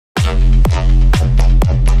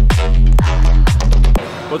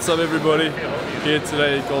What's up everybody? Here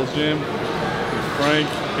today at Gold's Gym with Frank.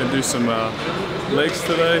 Gonna do some legs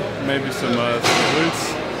today, maybe some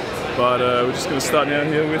glutes. But we're just gonna start down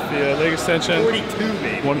here with the leg extension. 42,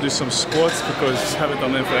 man. Want to do some squats because haven't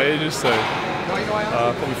done them for ages, so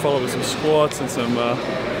probably follow with some squats and some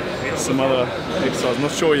other exercise.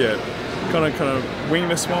 Not sure yet. Kind of wing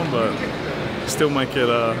this one, but still make it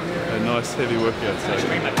a nice heavy workout.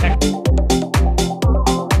 So.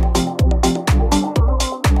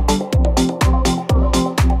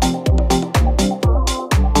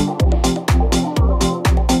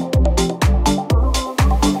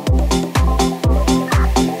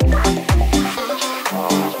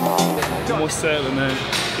 More set and then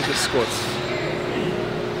get the squats.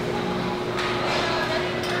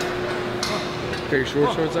 Got your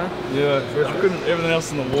shorts on? Yeah, I couldn't, everything else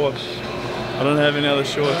in the wash. I don't have any other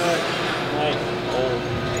shorts.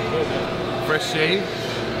 Fresh shave?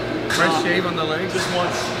 Fresh shave on the legs? Just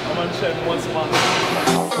once. I'm gonna shave once a month.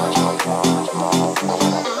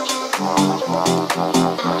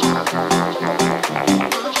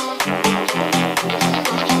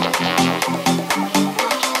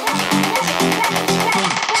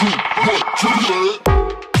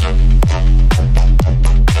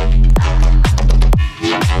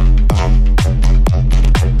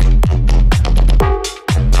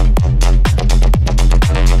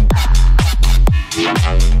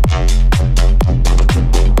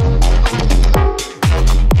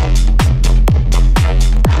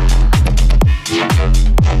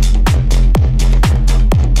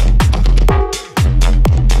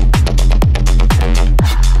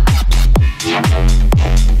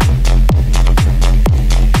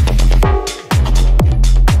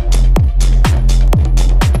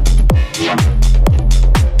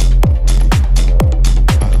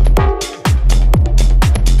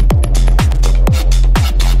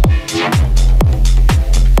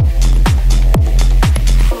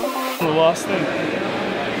 Last thing,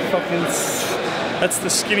 that's the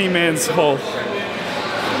skinny man's hole.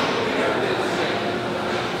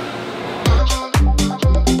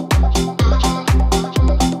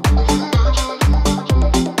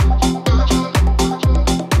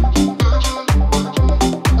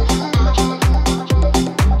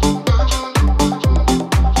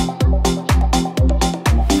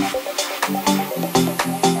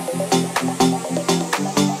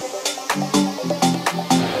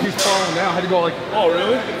 Now, how do you go like, Oh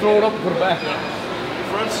really? throw it up and put it back?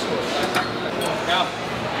 Front squat. Yeah.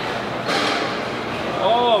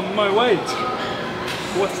 Oh my weight.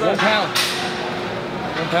 What's that? 1 pound.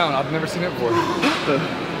 1 pound. I've never seen it before.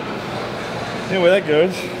 Yeah, where that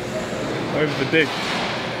goes. Over the dick.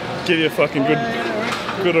 Give you a fucking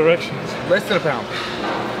good erection. Less than 1 pound.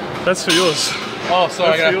 That's for yours. Oh,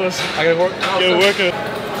 sorry. That's for yours. I gotta work. Oh, Gotta work it.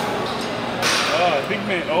 Oh, big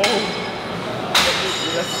man. Oh.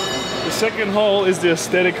 The second hole is the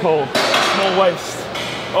aesthetic hole. Small waist.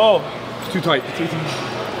 Oh. Too tight. Too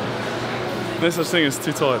tight. No such thing as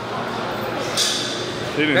too tight.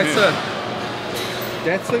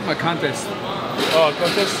 That's like my contest. Oh,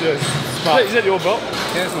 contest, yes. Is that your belt?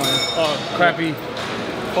 Yeah, that's mine. Oh, Crappy.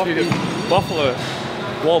 shitty. Buffalo.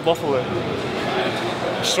 Wild buffalo.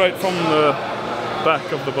 Straight from the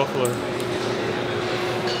back of the buffalo.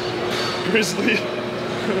 Grizzly.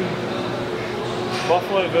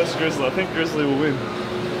 Buffalo versus Grizzly. I think Grizzly will win.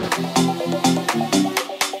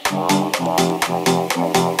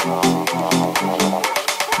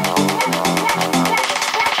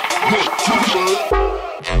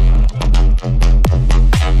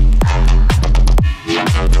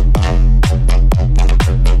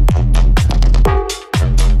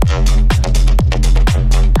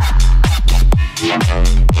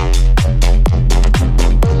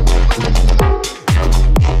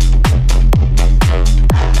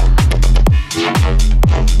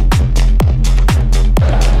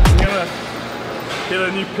 Get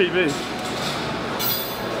a new PB.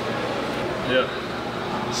 Yeah.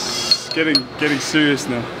 It's getting serious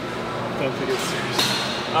now. Time to get serious.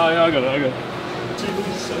 Oh yeah, I got it. 2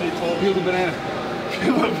 minutes, I need 12. Peel the banana.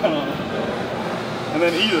 Peel the banana. And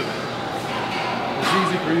then eat it. It's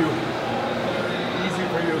easy for you. Easy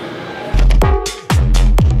for you.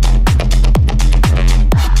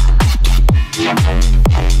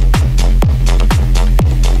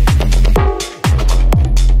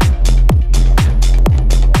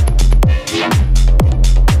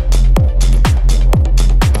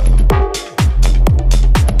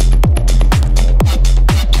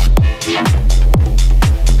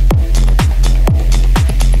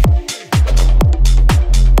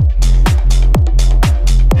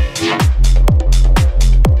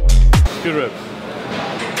 Good reps.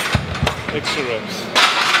 Extra reps.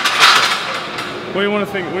 What do you want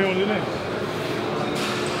to think? What do you want to do next?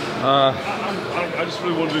 I just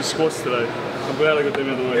really want to do squats today. I'm glad I got them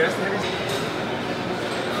out of the way. Yes, what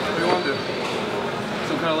do you want to do?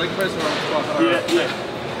 Some kind of leg press or squat? Yeah.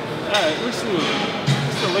 We're still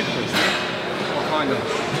leg press. What kind of?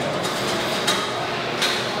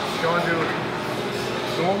 Do you want to do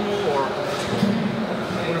normal or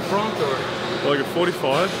in the front or? Like a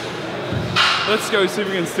 45. Let's go see if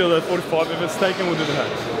we can steal that 45. If it's taken, we'll do the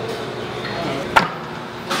hack.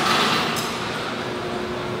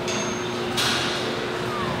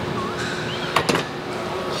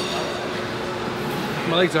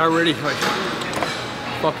 My legs are already like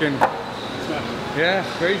fucking, yeah,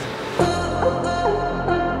 crazy.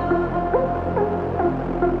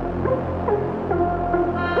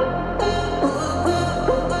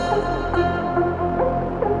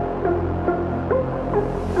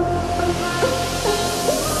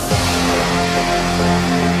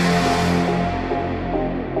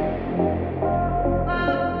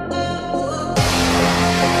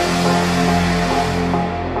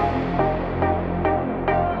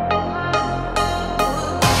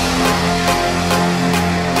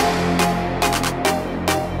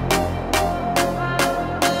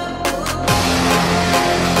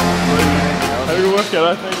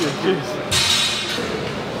 Workout, thank you. Jeez.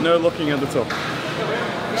 No locking at the top.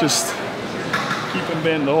 Just keep them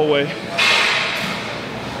bent the whole way.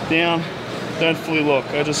 Down, don't fully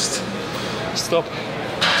lock. I just stop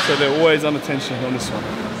so they're always under tension on this one.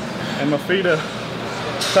 And my feet are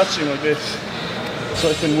touching like this so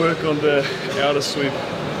I can work on the outer sweep,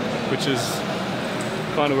 which is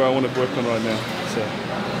kind of where I want to work on right now. So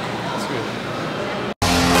that's good.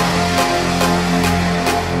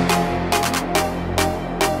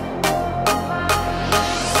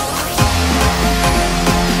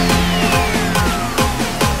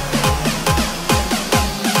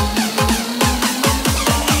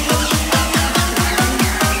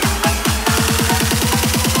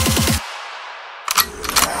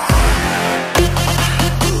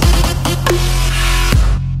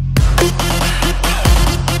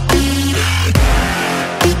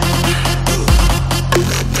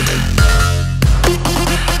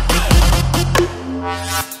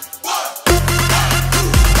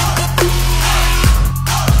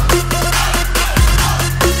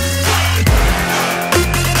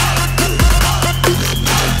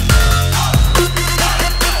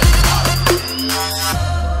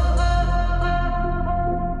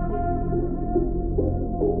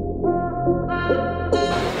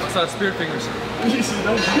 What's that? Spirit fingers. Spirit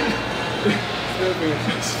fingers.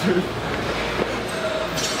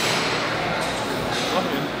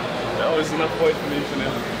 That was enough weight for me for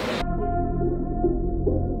now.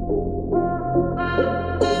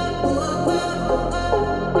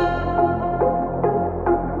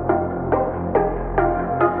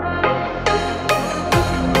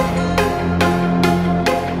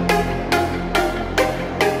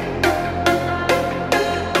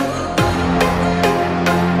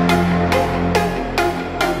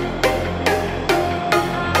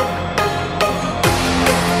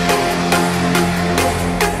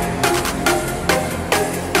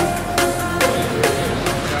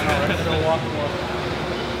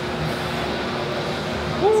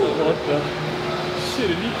 Shit,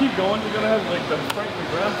 if you keep going, you're gonna have like the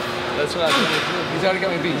Mcgrath. That's what I think. He's already got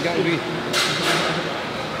me beat. He's got me beat.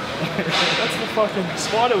 That's the fucking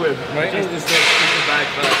spider web. Right? It's the back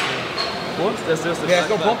fat. What? That's just the back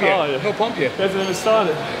no pump yet. Oh, yeah. No pump yet. Hasn't even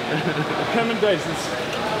started. How many days? It's,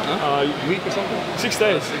 week or something? 6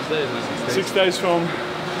 days. 6 days, man. 6 days. 6 days from,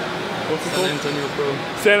 what's it called? San Antonio Pro.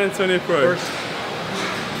 San Antonio Pro. First.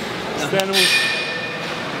 Stan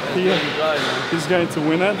he's going to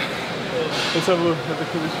win it. Let's have a look at the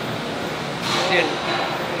condition. Shit.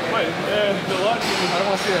 Wait, the light. I don't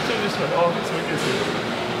want to see that. Turn this way. Oh, so we can see it.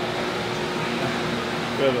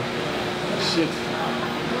 Further. Shit.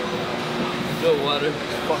 No water.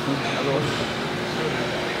 Fucking other one.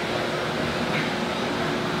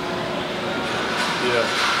 Yeah.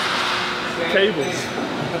 Cables.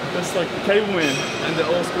 That's like the cable man. And the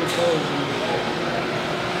old school pose.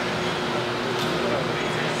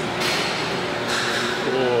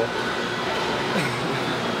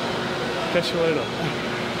 Catch you later.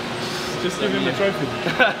 Just give him the trophy.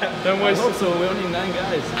 Don't waste it. So we only 9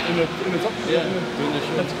 guys. In the top? Yeah, doing the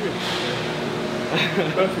show. That's good.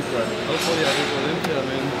 Perfect, bro. Hopefully I do Olympia,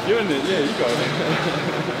 man. You're in there, yeah, you got it.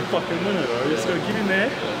 Fucking winner, bro. You just gotta get in there.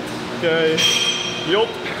 Go, yup.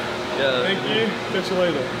 Yeah. Thank you. Catch you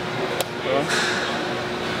later. Alright.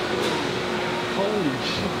 Holy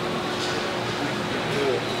shit.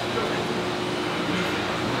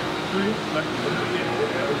 Look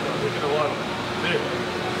at the light on it. There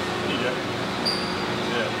you go.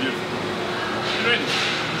 Yeah, beautiful. You're ready.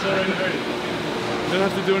 It's already ready. You don't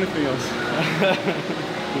have to do anything else.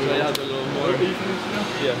 Try out a little more. Are you finished now?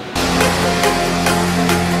 Yeah.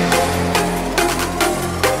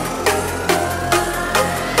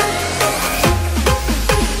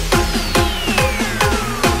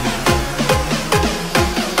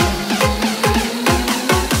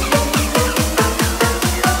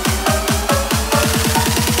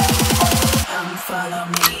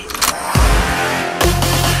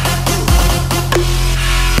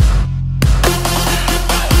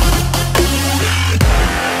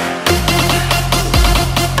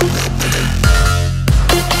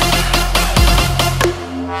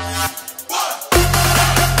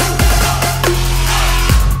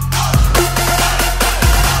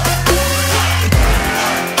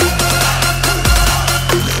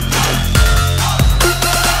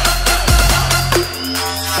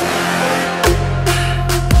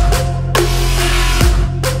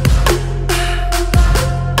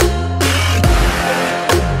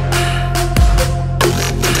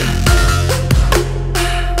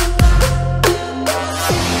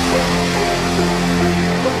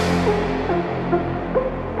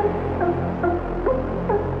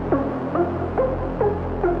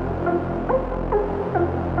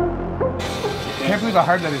 I can't believe how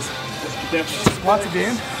hard that is. Yeah. Squats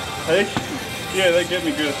again? Hey? Yeah, they get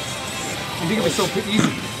me good. You think it'd be so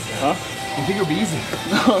easy? Huh? You think it'd be easy?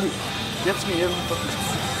 No, it gets me every fucking time.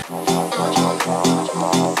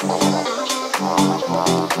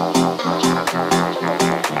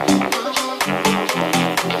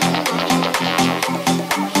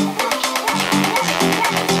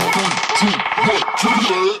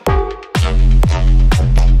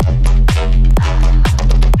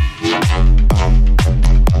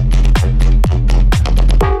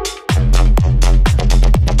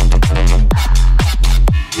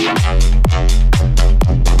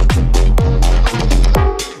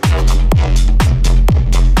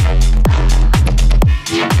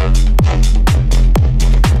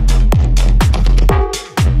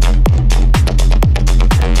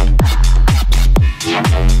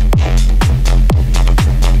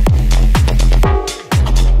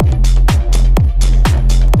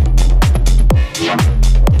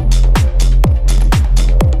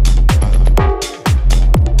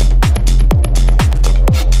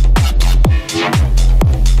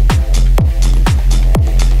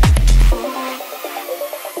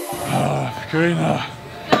 Karina.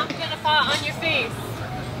 I'm gonna fall on your face.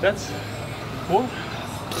 That's what?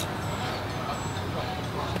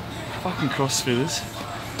 Fucking CrossFitters.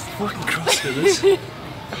 Fucking CrossFitters.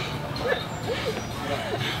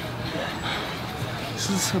 This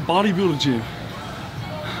is a bodybuilder gym.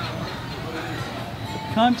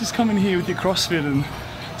 You can't just come in here with your CrossFit and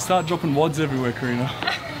start dropping wads everywhere, Karina.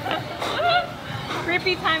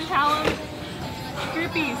 Grippy time, Calum.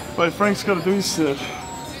 Grippies. Wait, Frank's got to do his set.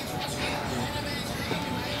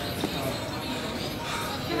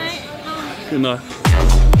 Good night. Good night.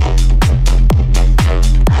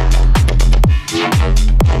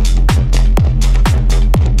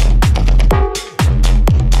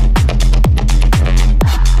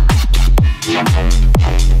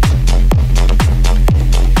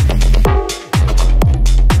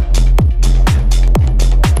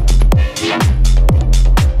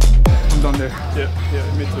 I'm done there. Yeah,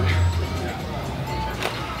 me too.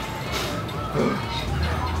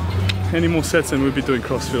 Any more sets and we'll be doing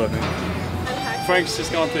CrossFit, I think. Okay. Frank's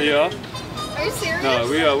just gone to the ER. Are you serious? No,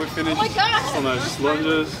 we're finished. Oh my god! On those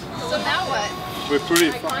lunges. So now what? We're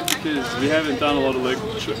pretty fucked because we haven't done a lot of leg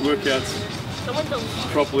workouts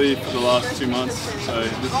properly for the last 2 months. So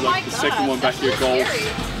this is like the second one back here gold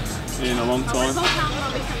in a long time.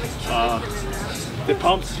 They're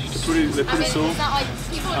pumped. They're pretty sore. It's not like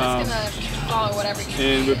people are just gonna follow whatever you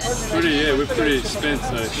And we're pretty spent,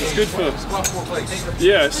 so it's good for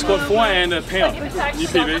squat 4 and a pound I'm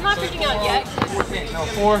UPV. not freaking out yet. No,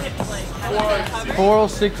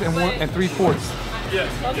 406 and 3/4. Yeah,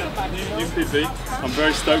 UPV. I'm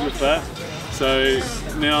very stoked with that. So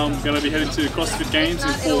now I'm going to be heading to CrossFit Games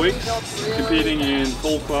in 4 weeks, competing in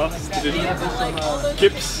full class division.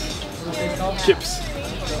 Kips.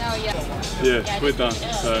 Yeah, we're done.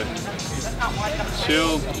 So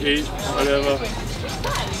chill, eat, whatever.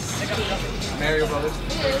 Mario Brothers.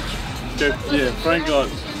 Go, yeah, Frank got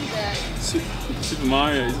Super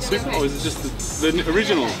Mario. Is it Super or is it just the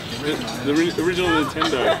original? The original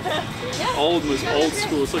Nintendo. Old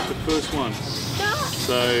school. It's like the first one.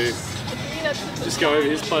 So just go over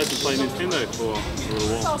his place and play Nintendo for a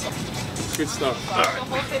little while. Good stuff.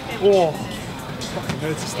 Whoa. Fucking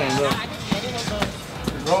hurts to stand up.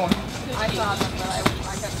 You're growing. I saw them, but I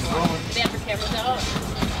kept watching. They have their cameras out.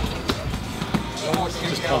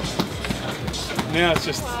 Just pump. Now it's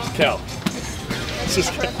just Cal. It's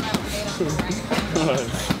just Cal.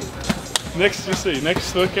 Next, you see,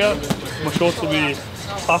 next workout, my shorts will be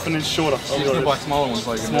half an inch shorter. You're just gonna buy smaller ones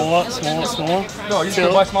like Smaller. No, you're just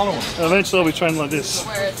gonna buy smaller ones. And eventually I'll be training like this.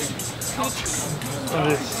 Where it's Like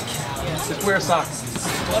this. Just wear socks.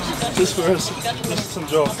 Just for us, just some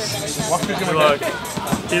jobs. Watch me do my Like,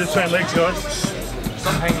 here to train legs, guys.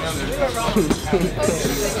 Stop hanging down there.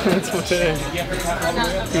 That's my hair.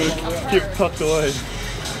 Keep it tucked away.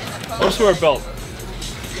 I'll just wear a belt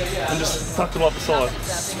and just tuck it up the side.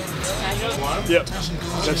 Yep.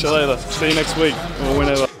 Catch you later. See you next week or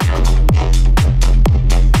whenever.